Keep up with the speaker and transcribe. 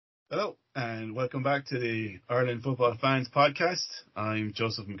Hello, and welcome back to the Ireland Football Fans Podcast. I'm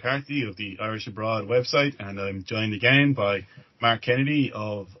Joseph McCarthy of the Irish Abroad website, and I'm joined again by Mark Kennedy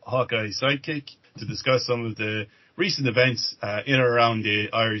of Hawkeye Sidekick to discuss some of the recent events in or around the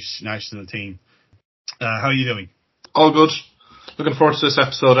Irish national team. How are you doing? All good. Looking forward to this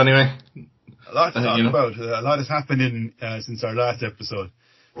episode anyway. A lot to talk about. A lot has happened since our last episode.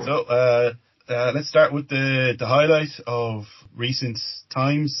 So let's start with the highlight of recent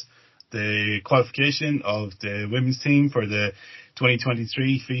times. The qualification of the women's team for the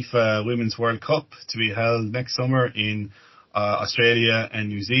 2023 FIFA Women's World Cup to be held next summer in Australia and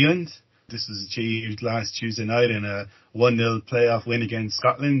New Zealand. This was achieved last Tuesday night in a 1-0 playoff win against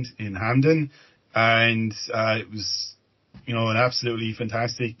Scotland in Hampden. And it was, an absolutely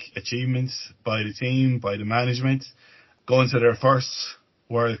fantastic achievement by the team, by the management. Going to their first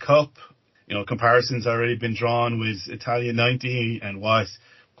World Cup, comparisons already been drawn with Italia 90 and what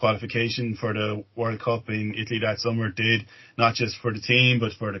qualification for the World Cup in Italy that summer did, not just for the team,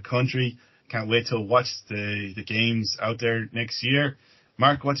 but for the country. Can't wait to watch the games out there next year.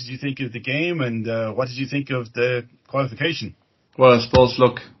 Mark, what did you think of the game, and what did you think of the qualification? Well, I suppose,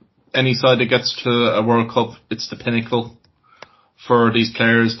 look, any side that gets to a World Cup, it's the pinnacle for these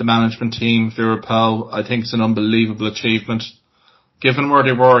players, the management team, Vera Pauw. I think it's an unbelievable achievement. Given where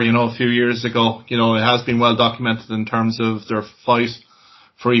they were, a few years ago, it has been well documented in terms of their fight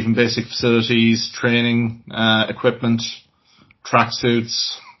for even basic facilities, training, equipment,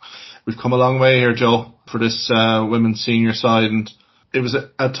 tracksuits. We've come a long way here, Joe, for this women's senior side, and it was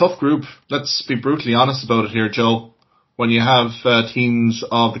a tough group. Let's be brutally honest about it here, Joe. When you have teams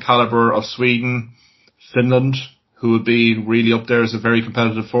of the calibre of Sweden, Finland, who would be really up there as a very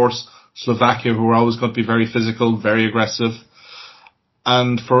competitive force, Slovakia, who are always going to be very physical, very aggressive,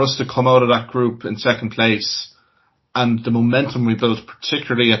 and for us to come out of that group in second place, and the momentum we built,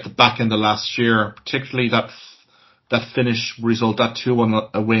 particularly at the back end of last year, particularly that finish result, that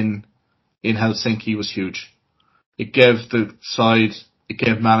 2-1 win in Helsinki was huge. It gave the side, it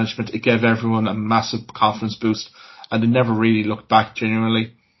gave management, it gave everyone a massive confidence boost, and they never really looked back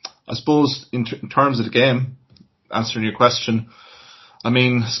genuinely. I suppose in terms of the game, answering your question,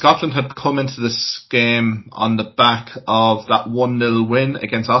 Scotland had come into this game on the back of that 1-0 win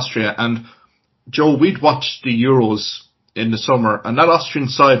against Austria, and Joe, we'd watched the Euros in the summer, and that Austrian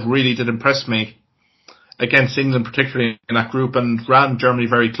side really did impress me against England, particularly in that group, and ran Germany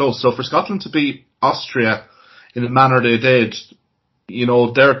very close. So for Scotland to beat Austria in the manner they did,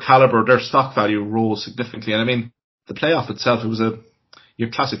 their calibre, their stock value rose significantly. And the playoff itself, it was your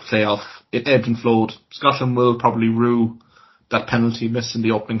classic playoff. It ebbed and flowed. Scotland will probably rue that penalty miss in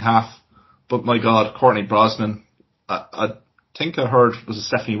the opening half. But my God, Courtney Brosnan, I think I heard it was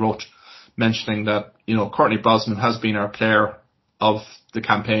Stephanie Roach mentioning that, Courtney Brosnan has been our player of the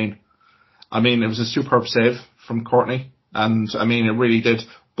campaign. It was a superb save from Courtney, and it really did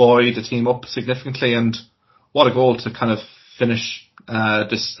buoy the team up significantly, and what a goal to kind of finish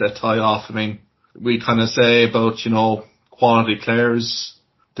this tie off. We kind of say about, quality players.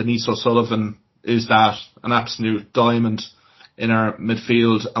 Denise O'Sullivan is that an absolute diamond in our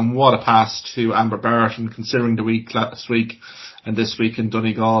midfield, and what a pass to Amber Barrett. And considering the week last week and this week in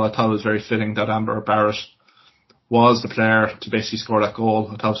Donegal, I thought it was very fitting that Amber Barrett was the player to basically score that goal.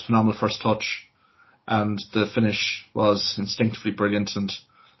 I thought it was a phenomenal first touch, and the finish was instinctively brilliant. And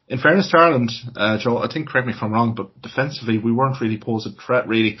in fairness to Ireland, Joe, I think, correct me if I'm wrong, but defensively we weren't really posed a threat,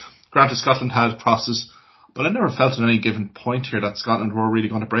 really. Granted, Scotland had crosses, but I never felt at any given point here that Scotland were really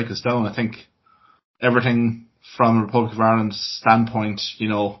going to break us down. I think everything from a Republic of Ireland's standpoint,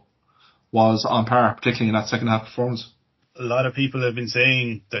 was on par, particularly in that second half performance. A lot of people have been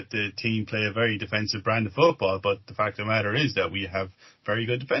saying that the team play a very defensive brand of football, but the fact of the matter is that we have very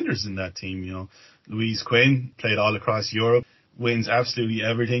good defenders in that team. Louise Quinn played all across Europe, wins absolutely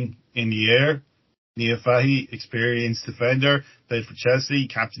everything in the air. Nia Fahy, experienced defender, played for Chelsea,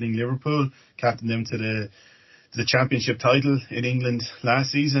 captaining Liverpool, captained them to the championship title in England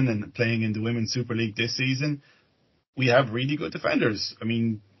last season and playing in the Women's Super League this season. We have really good defenders.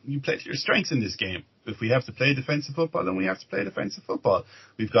 You play to your strengths in this game. If we have to play defensive football, then we have to play defensive football.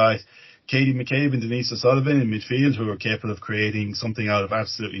 We've got Katie McCabe and Denise O'Sullivan in midfield who are capable of creating something out of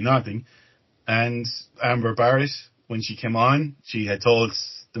absolutely nothing. And Amber Barrett, when she came on, she had told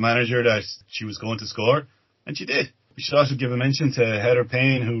the manager that she was going to score, and she did. We should also give a mention to Heather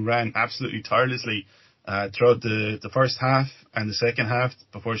Payne, who ran absolutely tirelessly throughout the first half and the second half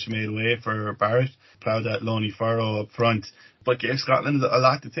before she made way for Barrett, ploughed that lonely furrow up front, but gave Scotland a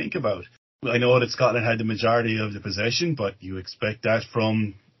lot to think about. I know that Scotland had the majority of the possession, but you expect that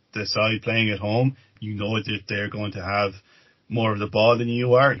from the side playing at home. You know that they're going to have more of the ball than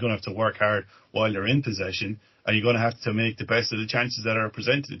you are. You're going to have to work hard while they're in possession, and you're going to have to make the best of the chances that are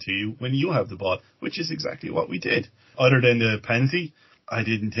presented to you when you have the ball, which is exactly what we did. Other than the penalty, I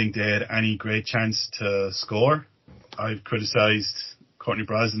didn't think they had any great chance to score. I've criticised Courtney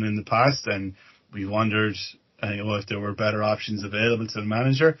Brosnan in the past, and we wondered if there were better options available to the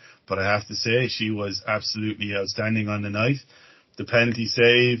manager, but I have to say she was absolutely outstanding on the night. The penalty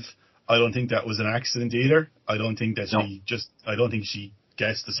save, I don't think that was an accident either. I don't think that I don't think she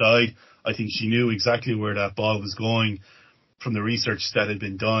guessed the side. I think she knew exactly where that ball was going from the research that had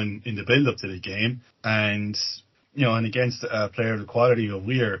been done in the build-up to the game. And, and against a player of the quality of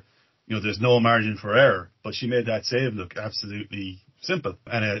Weir, there's no margin for error, but she made that save look absolutely simple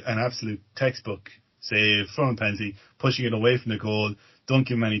and an absolute textbook save from a penalty, pushing it away from the goal, don't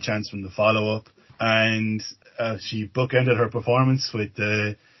give him any chance from the follow-up. And she bookended her performance with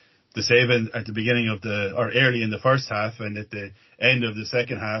the save at the beginning of or early in the first half, and at the end of the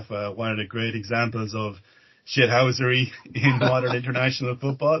second half, one of the great examples of shithousery in modern international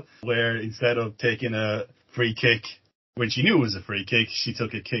football, where instead of taking a free kick when she knew it was a free kick, she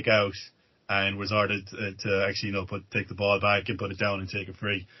took a kick out and was ordered to actually, take the ball back and put it down and take a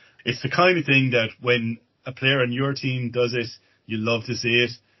free. It's the kind of thing that when a player on your team does it, you love to see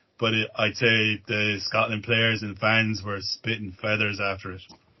it, but I'd say the Scotland players and fans were spitting feathers after it.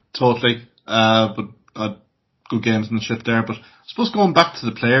 Totally. But good gamesmanship there. But I suppose going back to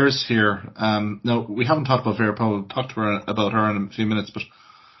the players here, now we haven't talked about Vera Pauw. We'll talk about her in a few minutes, but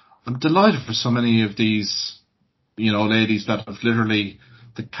I'm delighted for so many of these, ladies that have literally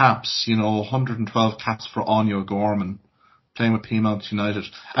the caps, 112 caps for Anya O'Gorman, playing with Peamount United.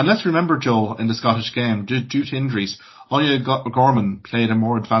 And let's remember, Joe, in the Scottish game, due to injuries, Anya O'Gorman played a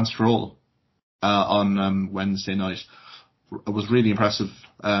more advanced role on Wednesday night. It was really impressive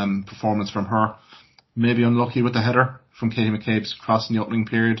performance from her. Maybe unlucky with the header from Katie McCabe's cross in the opening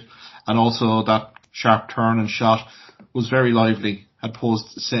period, and also that sharp turn and shot was very lively, had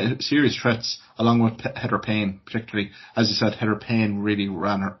posed serious threats along with Heather Payne, particularly. As you said, Heather Payne really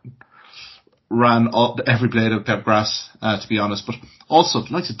ran every blade of grass, to be honest. But also,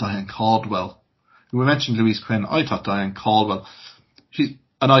 the likes of Diane Caldwell. We mentioned Louise Quinn. I thought Diane Caldwell, she's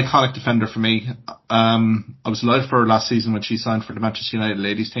an iconic defender for me. I was delighted for her last season when she signed for the Manchester United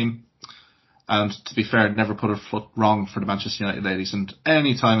ladies team. And to be fair, never put her foot wrong for the Manchester United ladies. And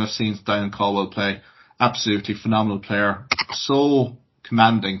any time I've seen Diane Caldwell play, absolutely phenomenal player. So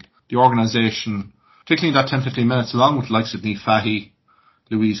commanding. The organisation, particularly in that 10-15 minutes, along with the likes of Niamh Fahey,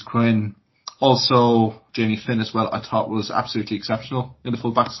 Louise Quinn, also Janie Finn as well, I thought was absolutely exceptional in the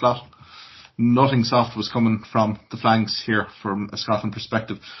full back slot. Nothing soft was coming from the flanks here from a Scotland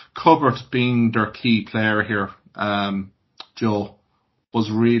perspective. Cuthbert being their key player here, Joe, was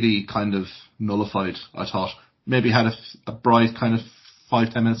really kind of nullified, I thought. Maybe had a bright kind of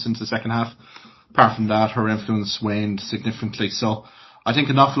 5-10 minutes into the second half. Apart from that, her influence waned significantly. So I think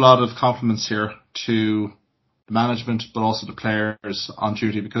an awful lot of compliments here to the management, but also the players on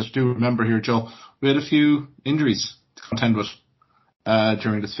duty, because do remember here, Joe, we had a few injuries to contend with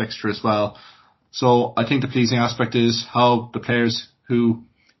during this fixture as well. So I think the pleasing aspect is how the players who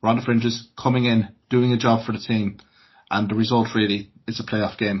were on the fringes coming in, doing a job for the team, and the result really is a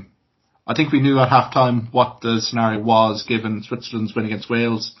playoff game. I think we knew at half-time what the scenario was, given Switzerland's win against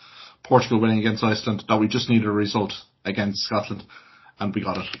Wales, Portugal winning against Iceland, that we just needed a result against Scotland, and we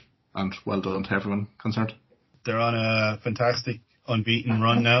got it. And well done to everyone concerned. They're on a fantastic unbeaten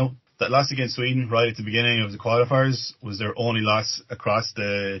run now. That loss against Sweden right at the beginning of the qualifiers was their only loss across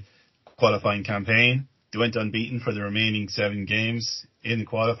the qualifying campaign. They went unbeaten for the remaining 7 games in the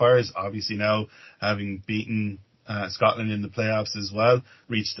qualifiers. Obviously now, having beaten Scotland in the playoffs as well,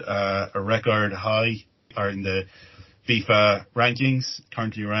 reached a record high in the FIFA rankings,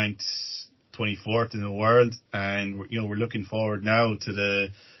 currently ranked 24th in the world, and we're looking forward now to the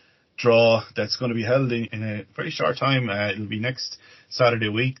draw that's going to be held in a very short time. It'll be next Saturday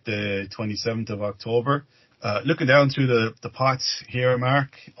week, the 27th of October. Looking down through the pots here, Mark,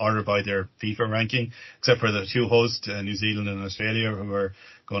 ordered by their FIFA ranking, except for the 2 hosts, New Zealand and Australia, who are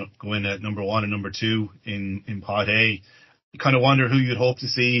going to go in at number 1 and number 2 in Pot A. You kind of wonder who you'd hope to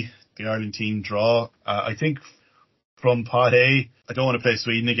see the Ireland team draw. I think from Pot A, I don't want to play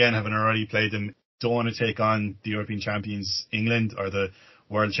Sweden again, having already played them. Don't want to take on the European champions England or the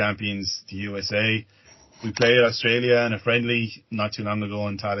world champions the USA. We played Australia in a friendly not too long ago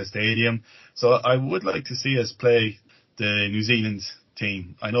in Tala Stadium. So I would like to see us play the New Zealand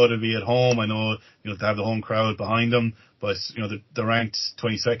team. I know they'll be at home. I know, to have the home crowd behind them, but, they're ranked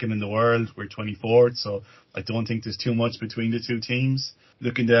 22nd in the world. We're 24th. So I don't think there's too much between the 2 teams.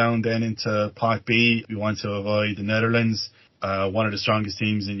 Looking down then into Pot B, we want to avoid the Netherlands. one of the strongest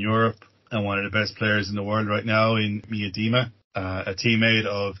teams in Europe and one of the best players in the world right now in Mia Dima, a teammate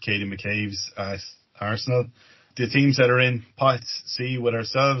of Katie McCabe's at Arsenal. The teams that are in Pot C with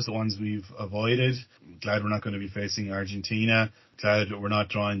ourselves, the ones we've avoided, glad we're not going to be facing Argentina, glad we're not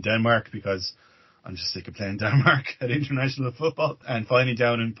drawing Denmark because I'm just sick of playing Denmark at international football. And finally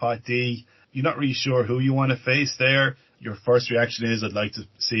down in Pot D, you're not really sure who you want to face there. Your first reaction is I'd like to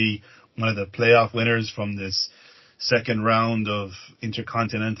see one of the playoff winners from this second round of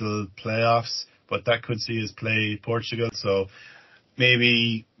intercontinental playoffs, but that could see us play Portugal. So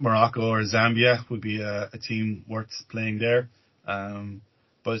maybe Morocco or Zambia would be a team worth playing there.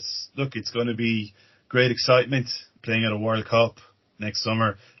 But look, it's going to be great excitement playing at a World Cup next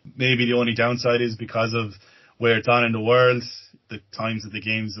summer. Maybe the only downside is because of where it's on in the world, the times that the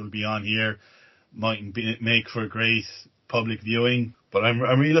games will be on here mightn't make for great public viewing. But I'm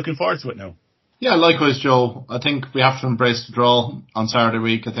really looking forward to it now. Yeah, likewise, Joe. I think we have to embrace the draw on Saturday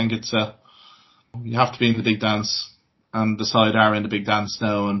week. I think it's you have to be in the big dance, and the side are in the big dance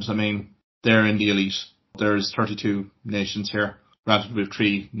now. And I mean, they're in the elite. There's 32 nations here. Granted, we have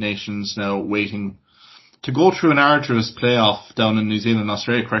 3 nations now waiting to go through an arduous playoff down in New Zealand and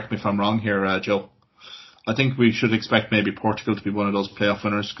Australia. Correct me if I'm wrong here, Joe. I think we should expect maybe Portugal to be one of those playoff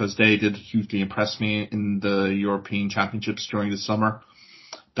winners because they did hugely impress me in the European Championships during the summer.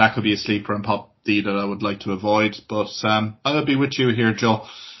 That could be a sleeper and Pop D that I would like to avoid. But I would be with you here, Joe.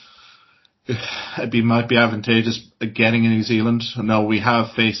 It might be advantageous getting in New Zealand. Now, we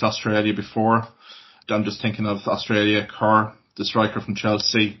have faced Australia before. I'm just thinking of Australia, Kerr, the striker from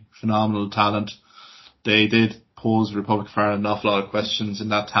Chelsea, phenomenal talent. They did pose Republic of Ireland an awful lot of questions in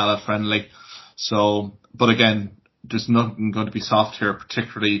that Tala friendly. So, but again, there's nothing going to be soft here,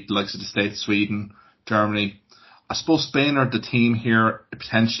 particularly the likes of the States, Sweden, Germany. I suppose Spain are the team here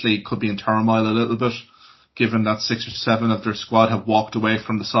potentially could be in turmoil a little bit, given that 6 or 7 of their squad have walked away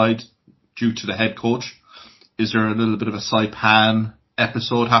from the side due to the head coach. Is there a little bit of a Saipan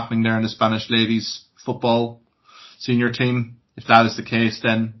episode happening there in the Spanish ladies football senior team? If that is the case,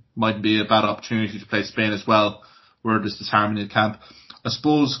 then might be a bad opportunity to play Spain as well, where there's disharmony in camp. I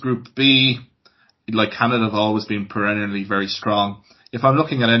suppose Group B, like Canada, have always been perennially very strong. If I'm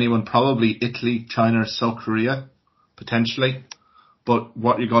looking at anyone, probably Italy, China, South Korea, potentially. But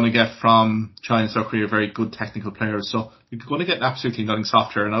what you're going to get from China and South Korea are very good technical players. So you're going to get absolutely nothing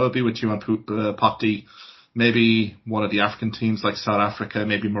soft here. And I would be with you on Pot D. Maybe one of the African teams like South Africa,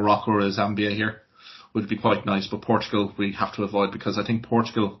 maybe Morocco or Zambia here would be quite nice. But Portugal we have to avoid because I think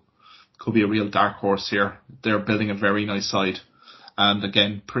Portugal could be a real dark horse here. They're building a very nice side. And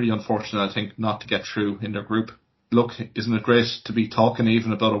again, pretty unfortunate, I think, not to get through in their group. Look, isn't it great to be talking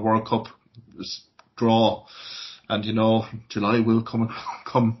even about a World Cup draw? And you know, July will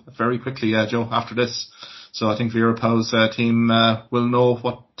come very quickly, Joe, after this. So I think Vera Pauw's team will know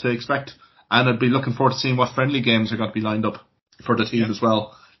what to expect. And I'd be looking forward to seeing what friendly games are going to be lined up for the team as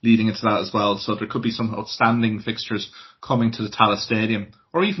well, leading into that as well. So there could be some outstanding fixtures coming to the Tallaght Stadium,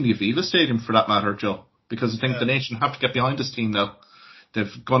 or even the Aviva Stadium for that matter, Joe. Because I think the nation have to get behind this team now. They've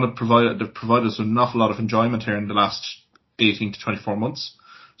provided us with an awful lot of enjoyment here in the last 18 to 24 months.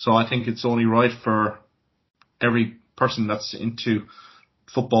 So I think it's only right for every person that's into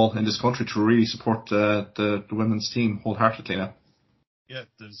football in this country to really support the women's team wholeheartedly now. Yeah,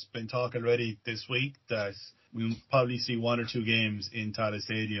 there's been talk already this week that we'll probably see 1 or 2 games in Tallaght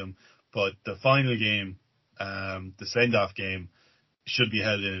Stadium, but the final game, the send-off game, should be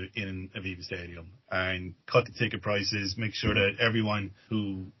held in Aviva Stadium, and cut the ticket prices, make sure that everyone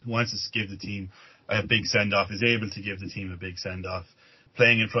who wants to give the team a big send-off is able to give the team a big send-off.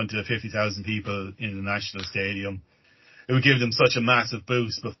 Playing in front of 50,000 people in the National Stadium, it would give them such a massive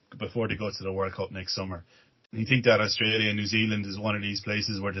boost before they go to the World Cup next summer. And you think that Australia and New Zealand is one of these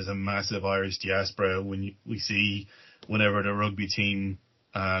places where there's a massive Irish diaspora. When we see whenever the rugby team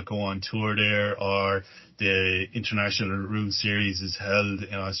go on tour there, or the International Rules Series is held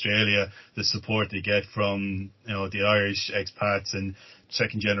in Australia, the support they get from the Irish expats and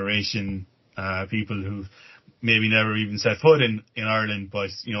second generation people who've maybe never even set foot in Ireland, but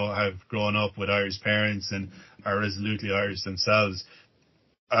have grown up with Irish parents and are resolutely Irish themselves.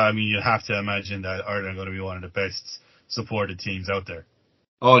 I mean, you have to imagine that Ireland are going to be one of the best supported teams out there.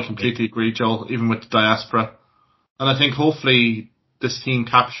 Oh, I completely agree, Joel, even with the diaspora. And I think hopefully this team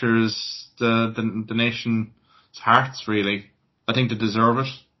captures the nation's hearts, really. I think they deserve it,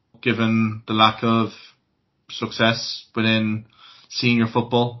 given the lack of success within senior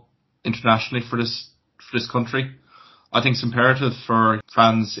football internationally for this country. I think it's imperative for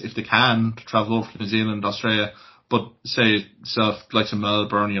fans, if they can, to travel over to New Zealand, Australia, but say like to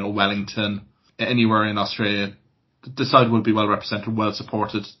Melbourne, Wellington, anywhere in Australia, the side will be well represented, well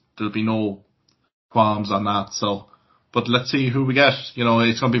supported. There'll be no qualms on that. So, but let's see who we get. You know,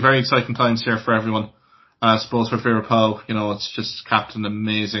 it's going to be very exciting times here for everyone. I suppose for Vera Pauw, you know, it's just capped an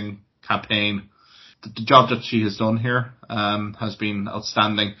amazing campaign. The job that she has done here has been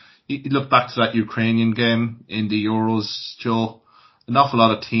outstanding. You look back to that Ukrainian game in the Euros, Joe, an awful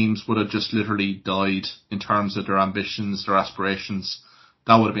lot of teams would have just literally died in terms of their ambitions, their aspirations.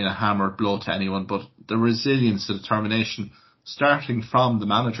 That would have been a hammered blow to anyone. But the resilience, the determination, starting from the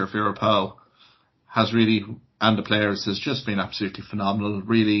manager, Vera Pauw, has really, and the players, has just been absolutely phenomenal.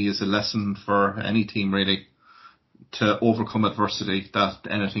 Really is a lesson for any team, really, to overcome adversity, that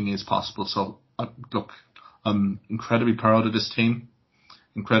anything is possible. So, look, I'm incredibly proud of this team,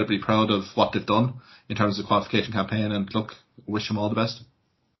 incredibly proud of what they've done in terms of the qualification campaign, and look, wish them all the best.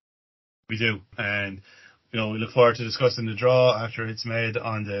 We do, and you know, we look forward to discussing the draw after it's made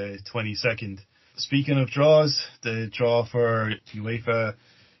on the 22nd. Speaking of draws, the draw for UEFA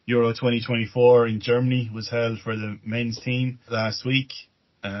Euro 2024 in Germany was held for the men's team last week,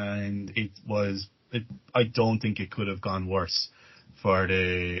 and I don't think it could have gone worse for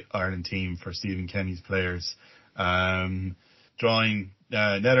the Ireland team, for Stephen Kenny's players. Drawing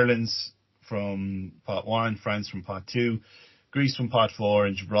Netherlands from pot 1, France from pot 2, Greece from pot 4,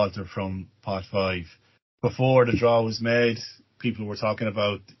 and Gibraltar from pot 5. Before the draw was made, people were talking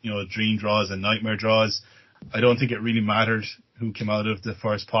about, you know, dream draws and nightmare draws. I don't think it really mattered who came out of the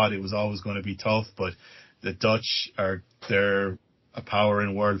first pot. It was always going to be tough, but the Dutch they're a power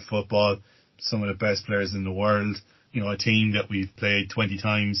in world football, some of the best players in the world. You know, a team that we've played 20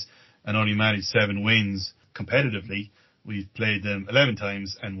 times and only managed 7 wins competitively. We've played them 11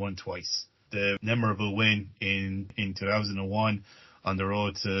 times and won twice. The memorable win in 2001 on the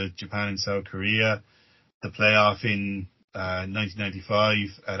road to Japan and South Korea, the playoff in 1995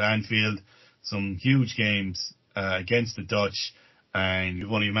 at Anfield, some huge games against the Dutch, and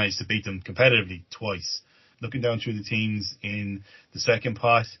we've only managed to beat them competitively twice. Looking down through the teams in the second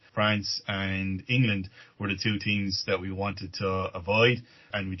pot, France and England were the 2 teams that we wanted to avoid,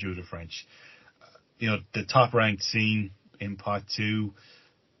 and we drew the French. You know, the top-ranked scene in pot 2,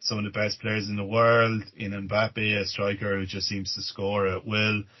 some of the best players in the world, in Mbappe, a striker who just seems to score at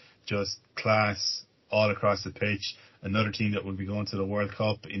will, just class all across the pitch. Another team that will be going to the World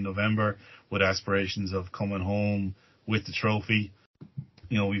Cup in November with aspirations of coming home with the trophy.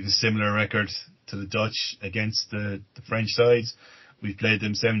 You know, we've a similar record to the Dutch against the French sides. We've played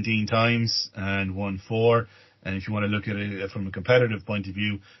them 17 times and won 4. And if you want to look at it from a competitive point of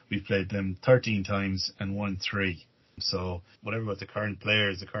view, we've played them 13 times and won 3. So whatever about the current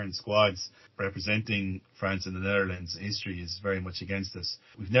players, the current squads representing France and the Netherlands, history is very much against us.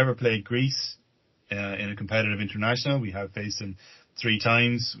 We've never played Greece in a competitive international. We have faced them 3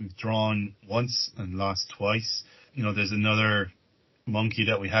 times. We've drawn once and lost twice. You know, there's another monkey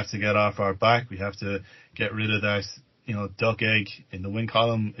that we have to get off our back. We have to get rid of that, you know, duck egg in the win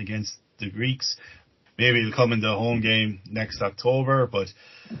column against the Greeks. Maybe it'll come in the home game next October, but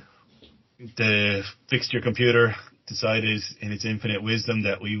the fixture computer decided in its infinite wisdom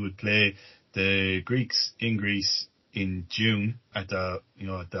that we would play the Greeks in Greece in June at the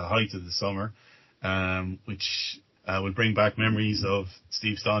height of the summer, which will bring back memories of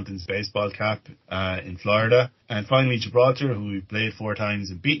Steve Staunton's baseball cap in Florida. And finally, Gibraltar, who we've played 4 times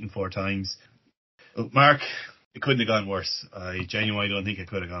and beaten 4 times. Look, Mark, it couldn't have gone worse. I genuinely don't think it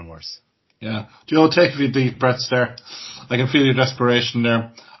could have gone worse. Yeah. Joe, take a few deep breaths there. I can feel your desperation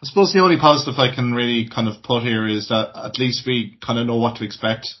there. I suppose the only positive I can really kind of put here is that at least we kind of know what to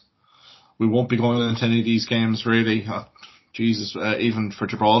expect. We won't be going into any of these games really. Even for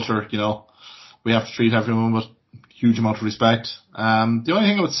Gibraltar, you know, we have to treat everyone with huge amount of respect. The only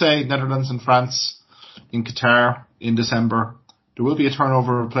thing I would say, Netherlands and France in Qatar in December, there will be a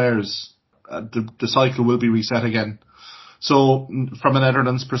turnover of players. The cycle will be reset again. So from a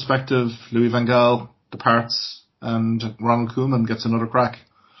Netherlands perspective, Louis van Gaal departs and Ronald Koeman gets another crack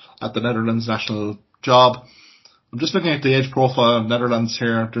at the Netherlands national job. I'm just looking at the age profile of Netherlands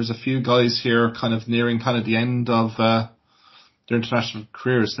here. There's a few guys here kind of nearing kind of the end of their international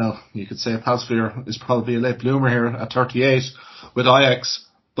careers. Now, you could say Pasveer is probably a late bloomer here at 38 with Ajax,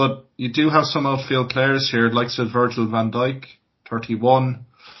 but you do have some outfield players here, like Virgil van Dijk, 31,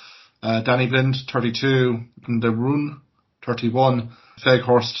 Danny Blind, 32, and De Roon, 31,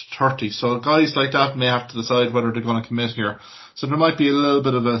 Weghorst, 30. So guys like that may have to decide whether they're going to commit here. So there might be a little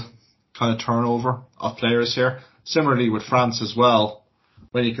bit of a kind of turnover of players here. Similarly with France as well,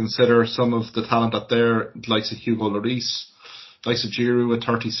 when you consider some of the talent up there, likes of Hugo Lloris, likes of Giroud at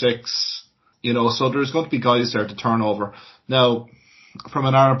 36, you know, so there's going to be guys there to turn over. Now, from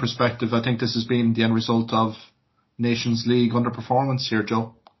an Ireland perspective, I think this has been the end result of Nations League underperformance here,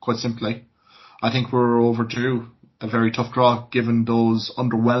 Joe, quite simply. I think we're overdue a very tough draw given those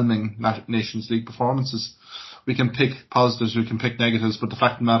underwhelming Nations League performances. We can pick positives, we can pick negatives, but the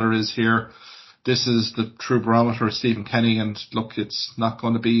fact of the matter is here, this is the true barometer of Stephen Kenny, and look, it's not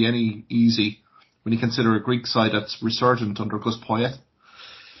going to be any easy when you consider a Greek side that's resurgent under Gus Poyet.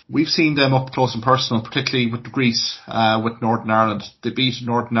 We've seen them up close and personal, particularly with Greece, with Northern Ireland. They beat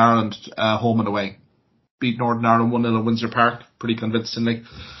Northern Ireland home and away. Beat Northern Ireland 1-0 at Windsor Park, pretty convincingly.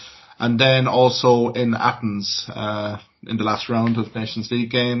 And then also in Athens, in the last round of Nations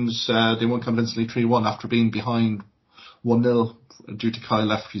League games, they won convincingly 3-1 after being behind 1-0 due to Kyle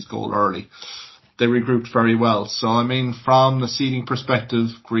Lafferty's goal early. They regrouped very well. So, I mean, from the seeding perspective,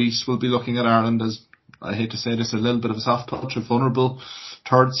 Greece will be looking at Ireland as, I hate to say this, a little bit of a soft touch, a vulnerable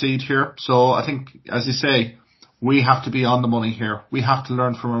third seed here. So I think, as you say, we have to be on the money here. We have to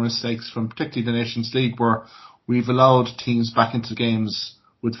learn from our mistakes, from particularly the Nations League, where we've allowed teams back into games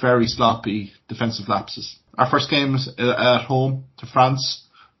with very sloppy defensive lapses. Our first game's at home to France.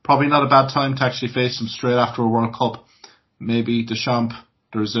 Probably not a bad time to actually face them straight after a World Cup. Maybe Deschamps,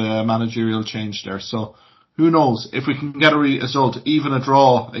 there's a managerial change there. So who knows? If we can get a result, even a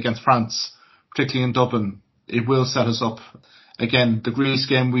draw against France, particularly in Dublin, it will set us up. Again, the Greece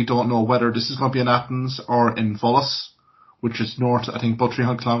game, we don't know whether this is going to be in Athens or in Volos, which is north, I think, about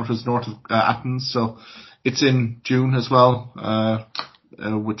 300 kilometres north of Athens. So it's in June as well,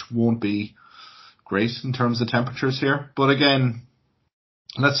 which won't be great in terms of temperatures here. But again,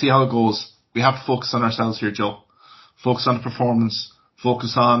 let's see how it goes. We have to focus on ourselves here, Joe. Focus on the performance.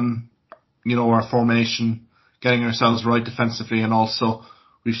 Focus on, our formation, getting ourselves right defensively, and also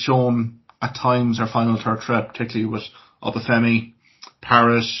we've shown at times our final third threat, particularly with Obafemi,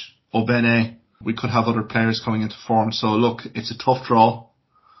 Parrish, Obene. We could have other players coming into form. So look, it's a tough draw,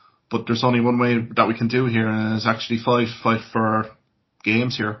 but there's only one way that we can do here, and it's actually fight for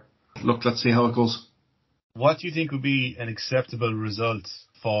games here. Look, let's see how it goes. What do you think would be an acceptable result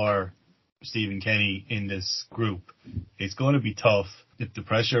for Stephen Kenny in this group? It's going to be tough. If the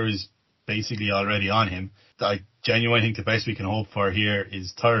pressure is basically already on him, I genuinely think the best we can hope for here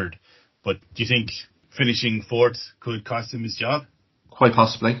is third. But do you think finishing fourth could cost him his job? Quite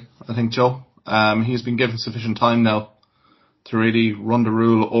possibly, I think, Joe. He's been given sufficient time now to really run the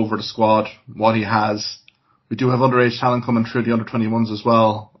rule over the squad, what he has. We do have underage talent coming through the under-21s as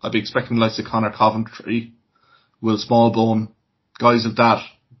well. I'd be expecting the likes of Conor Coventry, Will Smallbone, guys of that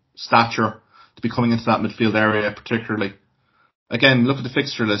stature to be coming into that midfield area particularly. Again, look at the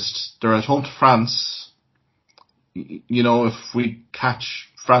fixture list. They're at home to France. If we catch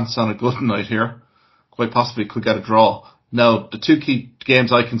France on a good night here, quite possibly could get a draw. Now, the two key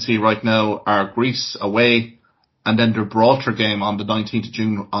games I can see right now are Greece away, and then their Gibraltar game on the 19th of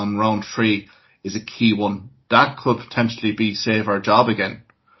June on round 3 is a key one. That could potentially be save our job again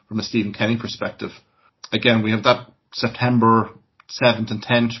from a Stephen Kenny perspective. Again, we have that September 7th and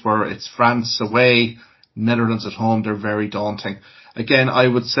 10th where it's France away, Netherlands at home. They're very daunting. Again, I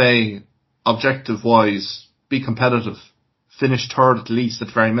would say, objective-wise, be competitive. Finish third at least,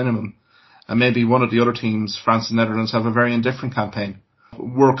 at very minimum. And maybe one of the other teams, France and Netherlands, have a very indifferent campaign.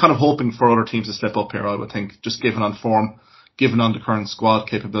 We're kind of hoping for other teams to step up here, I would think, just given on form, given on the current squad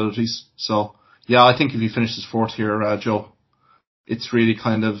capabilities. So, yeah, I think if he finishes fourth here, Joe, it's really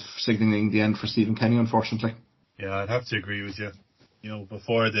kind of signalling the end for Stephen Kenny, unfortunately. Yeah, I'd have to agree with you.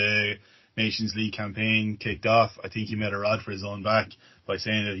 Before the Nations League campaign kicked off, I think he made a rod for his own back by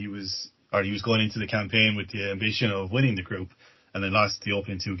saying that he was going into the campaign with the ambition of winning the group, and then lost the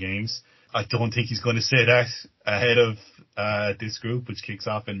opening two games. I don't think he's going to say that ahead of this group, which kicks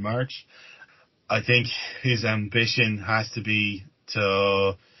off in March. I think his ambition has to be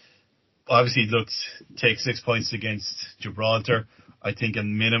to obviously take 6 points against Gibraltar. I think a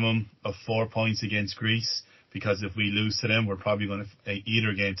minimum of 4 points against Greece, because if we lose to them, we're probably going to,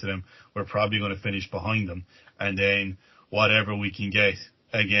 either game to them, we're probably going to finish behind them. And then whatever we can get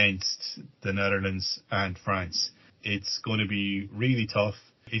against the Netherlands and France. It's going to be really tough.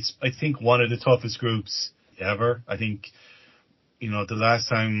 It's, I think, one of the toughest groups ever. I think, the last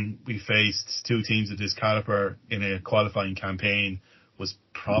time we faced two teams of this caliber in a qualifying campaign was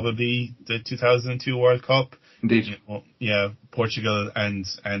probably the 2002 World Cup. Indeed. Portugal and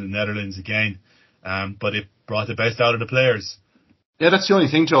the Netherlands again. But it brought the best out of the players. Yeah, that's the only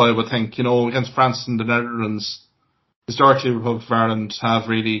thing, Joe, I would think. Against France and the Netherlands, historically, the Republic of Ireland have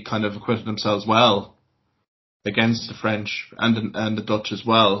really kind of acquitted themselves well against the French and the Dutch as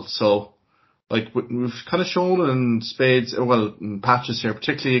well. So, we've kind of shown in spades, in patches here,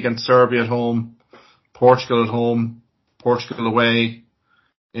 particularly against Serbia at home, Portugal at home, Portugal away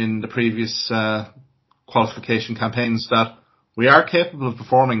in the previous qualification campaigns that we are capable of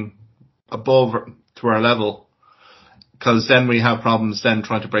performing above to our level, because then we have problems then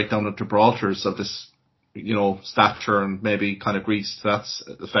trying to break down the Gibraltars of this, stature, and maybe kind of Greece to that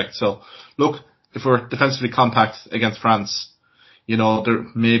effect. So look, if we're defensively compact against France, there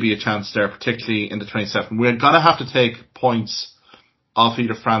may be a chance there, particularly in the 27th. We're going to have to take points off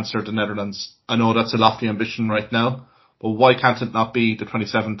either France or the Netherlands. I know that's a lofty ambition right now, but why can't it not be the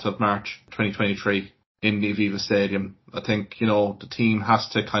 27th of March 2023 in the Aviva Stadium? I think, the team has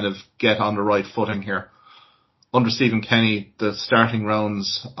to kind of get on the right footing here. Under Stephen Kenny, the starting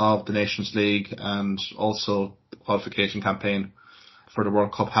rounds of the Nations League and also the qualification campaign for the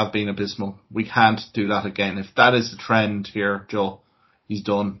World Cup have been abysmal. We can't do that again. If that is the trend here, Joe, he's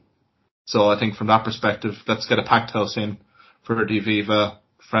done. So I think from that perspective, let's get a packed house in for the Aviva,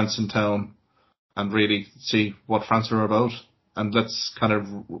 France in town, and really see what France are about. And let's kind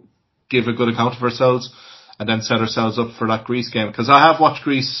of give a good account of ourselves and then set ourselves up for that Greece game. Because I have watched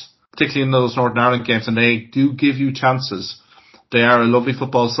Greece, particularly in those Northern Ireland games, and they do give you chances. They are a lovely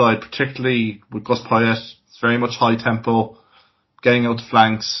football side, particularly with Gus Poyet. It's very much high tempo, getting out the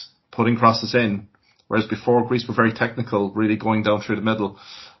flanks, putting crosses in. Whereas before, Greece were very technical, really going down through the middle.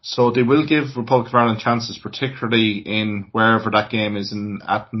 So they will give Republic of Ireland chances, particularly in wherever that game is, in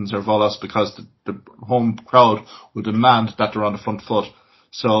Athens or Volos, because the home crowd will demand that they're on the front foot.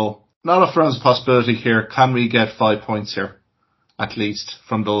 So not a firm possibility here. Can we get 5 points here, at least,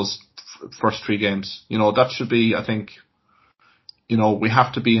 from those first 3 games? That should be, I think, we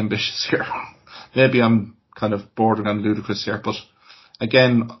have to be ambitious here. Maybe I'm kind of bordering ludicrous here, but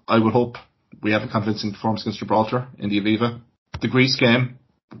again, I would hope we have a convincing performance against Gibraltar in the Aviva. The Greece game,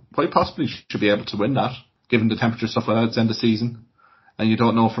 quite possibly should be able to win that, given the temperature stuff like that. It's end of season, and you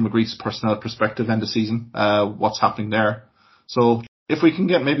don't know from a Greece personnel perspective end of season what's happening there. So if we can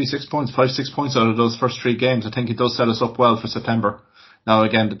get maybe 6 points, 5-6 points out of those first 3 games, I think it does set us up well for September. Now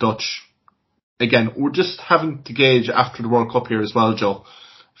again, the Dutch, we're just having to gauge after the World Cup here as well, Joe.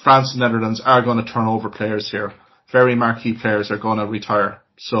 France and Netherlands are going to turn over players here. Very marquee players are going to retire.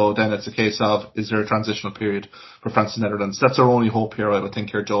 So then it's a case of, is there a transitional period for France and Netherlands? That's our only hope here, I would think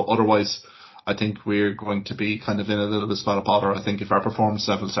here, Joe. Otherwise, I think we're going to be kind of in a little bit spot of bother, I think, if our performance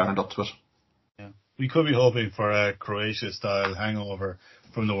levels aren't up to it. Yeah. We could be hoping for a Croatia-style hangover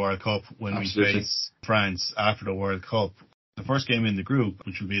from the World Cup when Absolutely. we face France after the World Cup. The first game in the group,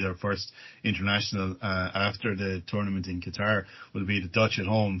 which will be their first international after the tournament in Qatar, will be the Dutch at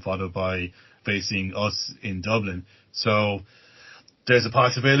home, followed by facing us in Dublin. So there's a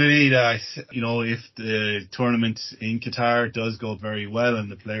possibility that, if the tournament in Qatar does go very well and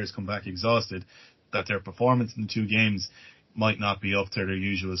the players come back exhausted, that their performance in the 2 games might not be up to their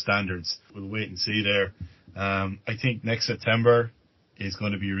usual standards. We'll wait and see there. I think next September is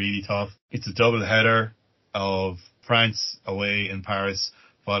going to be really tough. It's a double header of France away in Paris,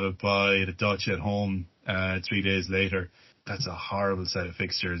 followed by the Dutch at home 3 days later. That's a horrible set of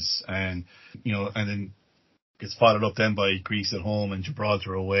fixtures. And then gets followed up then by Greece at home and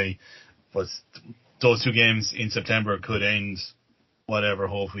Gibraltar away. But those 2 games in September could end whatever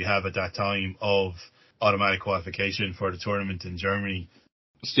hope we have at that time of automatic qualification for the tournament in Germany.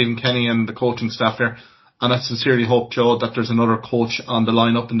 Stephen Kenny and the coaching staff there. And I sincerely hope, Joe, that there's another coach on the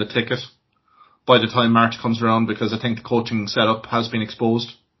lineup in the ticket by the time March comes around, because I think the coaching setup has been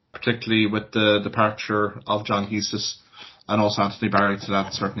exposed, particularly with the departure of John Hughes and also Anthony Barry to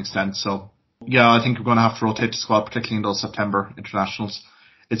that certain extent. So yeah, I think we're going to have to rotate the squad, particularly in those September internationals.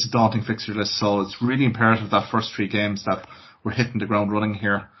 It's a daunting fixture list, so it's really imperative that first 3 games that we're hitting the ground running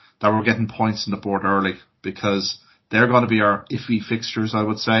here, that we're getting points on the board early, because they're going to be our iffy fixtures, I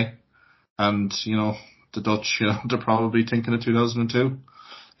would say. And, the Dutch, they're probably thinking of 2002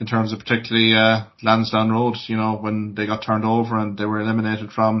 in terms of particularly Lansdowne Road, when they got turned over and they were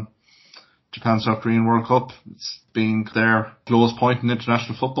eliminated from Japan South Korean World Cup. It's being their lowest point in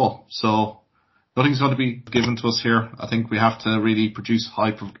international football. So nothing's going to be given to us here. I think we have to really produce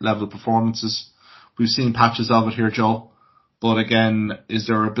high level performances. We've seen patches of it here, Joe. But again, is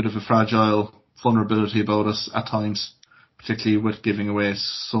there a bit of a fragile vulnerability about us at times, particularly with giving away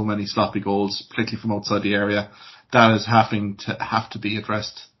so many sloppy goals, particularly from outside the area? That is have to be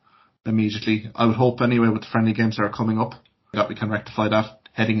addressed immediately. I would hope anyway, with the friendly games that are coming up, that we can rectify that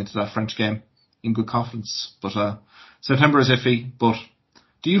heading into that French game in good confidence. But September is iffy. But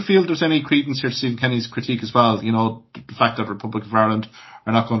do you feel there's any credence here to Stephen Kenny's critique as well? The fact that Republic of Ireland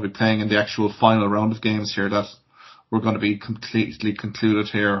are not going to be playing in the actual final round of games here, that we're going to be completely concluded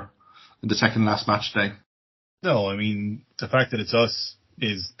here in the second last match day. No, I mean, the fact that it's us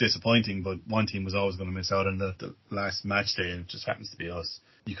is disappointing, but one team was always going to miss out on the last match day, and it just happens to be us.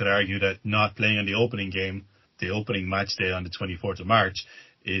 You could argue that not playing on the opening game, the opening match day on the 24th of March,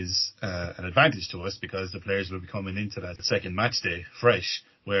 is an advantage to us because the players will be coming into that second match day fresh,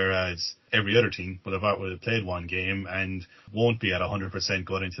 whereas every other team will have played one game and won't be at 100%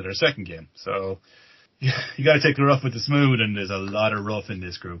 going into their second game. So you got to take the rough with the smooth, and there's a lot of rough in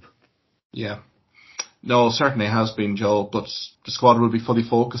this group. Yeah. No, certainly has been, Joe, but the squad will be fully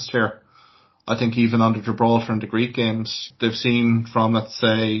focused here. I think even under Gibraltar and the Greek games, they've seen from, let's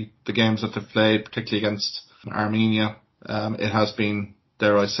say, the games that they've played, particularly against Armenia, it has been,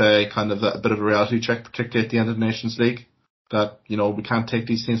 dare I say, kind of a bit of a reality check, particularly at the end of the Nations League, that, we can't take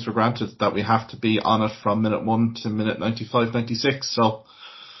these things for granted, that we have to be on it from minute 1 to minute 95, 96. So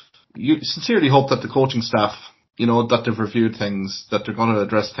you sincerely hope that the coaching staff, that they've reviewed things, that they're going to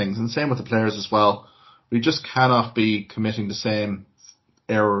address things, and same with the players as well. We just cannot be committing the same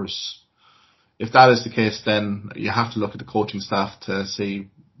errors. If that is the case, then you have to look at the coaching staff to see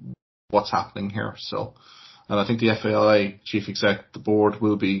what's happening here. So, and I think the FAI chief exec, the board,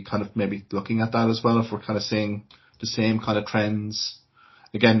 will be kind of maybe looking at that as well. If we're kind of seeing the same kind of trends,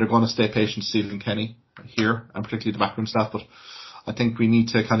 again, they're going to stay patient, Stephen Kenny here, and particularly the backroom staff. But I think we need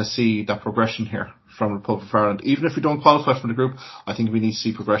to kind of see that progression here from Republic of Ireland. Even if we don't qualify from the group, I think we need to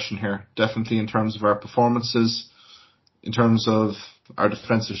see progression here, definitely in terms of our performances, in terms of our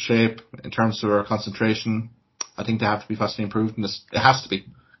defensive shape, in terms of our concentration. I think they have to be vastly improved in this. It has to be,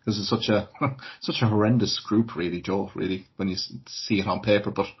 because it's such a horrendous group, really, Joe, really, when you see it on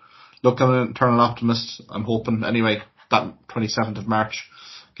paper. But look, I'm an eternal optimist. I'm hoping, anyway, that 27th of March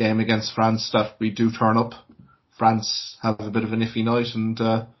game against France, that we do turn up. France have a bit of an iffy night,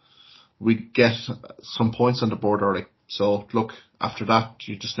 and we get some points on the board early. So, look, after that,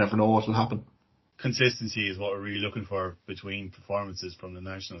 you just never know what will happen. Consistency is what we're really looking for between performances from the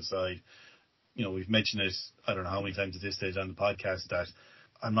national side. We've mentioned it, I don't know how many times at this stage on the podcast, that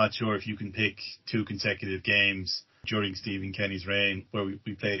I'm not sure if you can pick 2 consecutive games during Stephen Kenny's reign where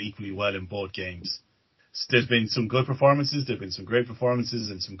we played equally well in both games. So there's been some good performances, there've been some great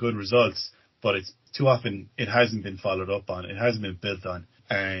performances and some good results, but it's too often it hasn't been followed up on, it hasn't been built on,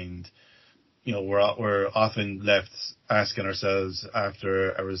 and we're often left asking ourselves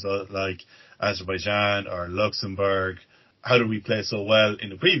after a result like Azerbaijan or Luxembourg, how did we play so well in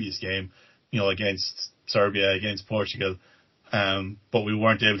the previous game, against Serbia, against Portugal, but we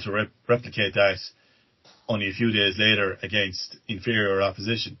weren't able to replicate that only a few days later against inferior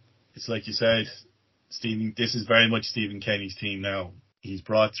opposition. It's like you said, Stephen, this is very much Stephen Kenny's team now. He's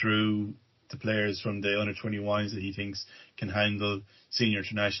brought through the players from the under-21s that he thinks can handle senior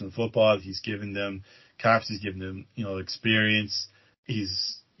international football. He's given them caps, he's given them, experience.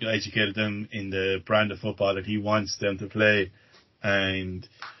 He's educated them in the brand of football that he wants them to play. And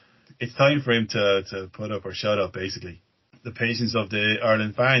it's time for him to put up or shut up, basically. The patience of the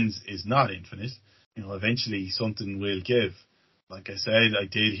Ireland fans is not infinite. Eventually something will give. Like I said, I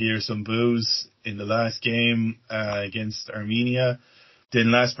did hear some boos in the last game against Armenia.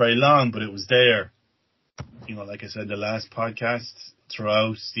 Didn't last very long, but it was there. Like I said, the last podcast,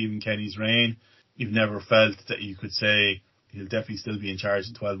 throughout Stephen Kenny's reign, you've never felt that you could say he'll definitely still be in charge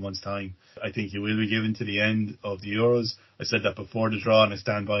in 12 months' time. I think he will be given to the end of the Euros. I said that before the draw, and I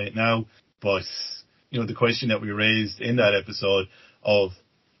stand by it now. But, the question that we raised in that episode of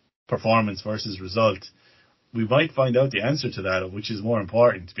performance versus result, we might find out the answer to that, which is more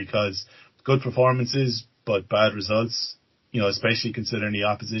important, because good performances but bad results, especially considering the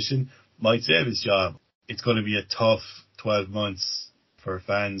opposition, might save his job. It's going to be a tough 12 months for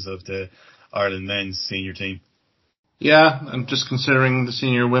fans of the Ireland men's senior team. Yeah, and just considering the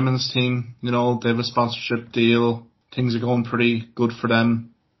senior women's team, they have a sponsorship deal. Things are going pretty good for them.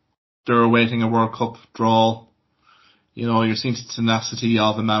 They're awaiting a World Cup draw. You're seeing the tenacity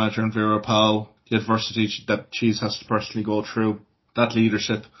of a manager in Vera Pauw, the adversity that she has to personally go through, that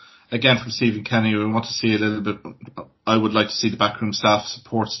leadership. Again, from Stephen Kenny, we want to see a little bit, I would like to see the backroom staff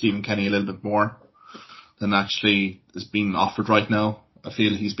support Stephen Kenny a little bit more than actually is being offered right now. I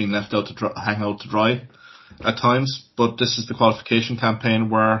feel he's been left out to hang out to dry at times, but this is the qualification campaign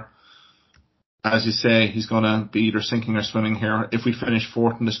where, as you say, he's going to be either sinking or swimming here. If we finish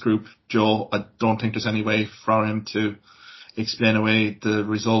 4th in this group, Joe, I don't think there's any way for him to explain away the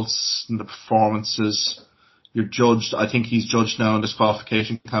results and the performances. You're judged. I think he's judged now in this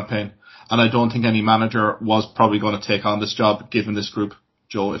qualification campaign, and I don't think any manager was probably going to take on this job given this group,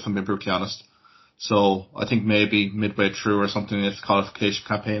 Joe, if I'm being brutally honest. So I think maybe midway through or something, if the qualification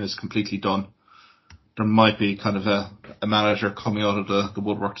campaign is completely done, there might be kind of a manager coming out of the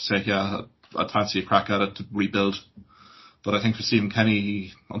woodwork to say, yeah, I'd fancy a crack at it to rebuild. But I think for Stephen Kenny,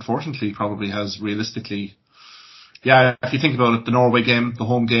 he unfortunately probably has realistically Yeah, if you think about it, the Norway game, the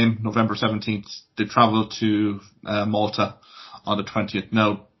home game, November 17th, they travel to Malta on the 20th.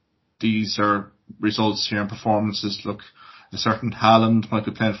 Now, these are results here and performances. Look, a certain Haaland might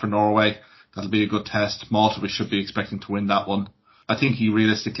be playing for Norway. That'll be a good test. Malta, we should be expecting to win that one. I think he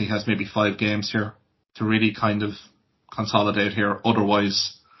realistically has maybe 5 games here to really kind of consolidate here.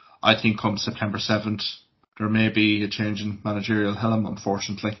 Otherwise, I think come September 7th, there may be a change in managerial helm,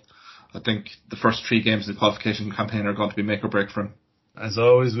 unfortunately. I think the first 3 games of the qualification campaign are going to be make or break for him. As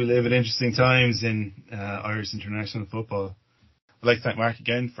always, we live in interesting times in Irish international football. I'd like to thank Mark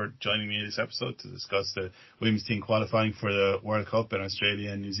again for joining me in this episode to discuss the women's team qualifying for the World Cup in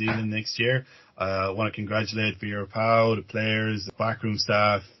Australia and New Zealand next year. I want to congratulate Vera Pauw, the players, the backroom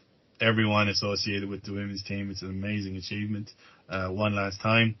staff, everyone associated with the women's team. It's an amazing achievement, one last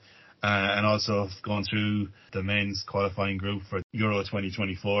time. And also going through the men's qualifying group for Euro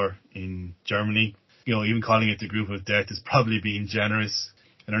 2024 in Germany. You know, even calling it the group of death is probably being generous.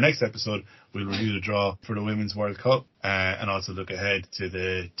 In our next episode, we'll review the draw for the Women's World Cup and also look ahead to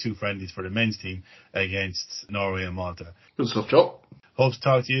the 2 friendlies for the men's team against Norway and Malta. Good stuff, Joe. Hope to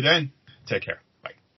talk to you then. Take care.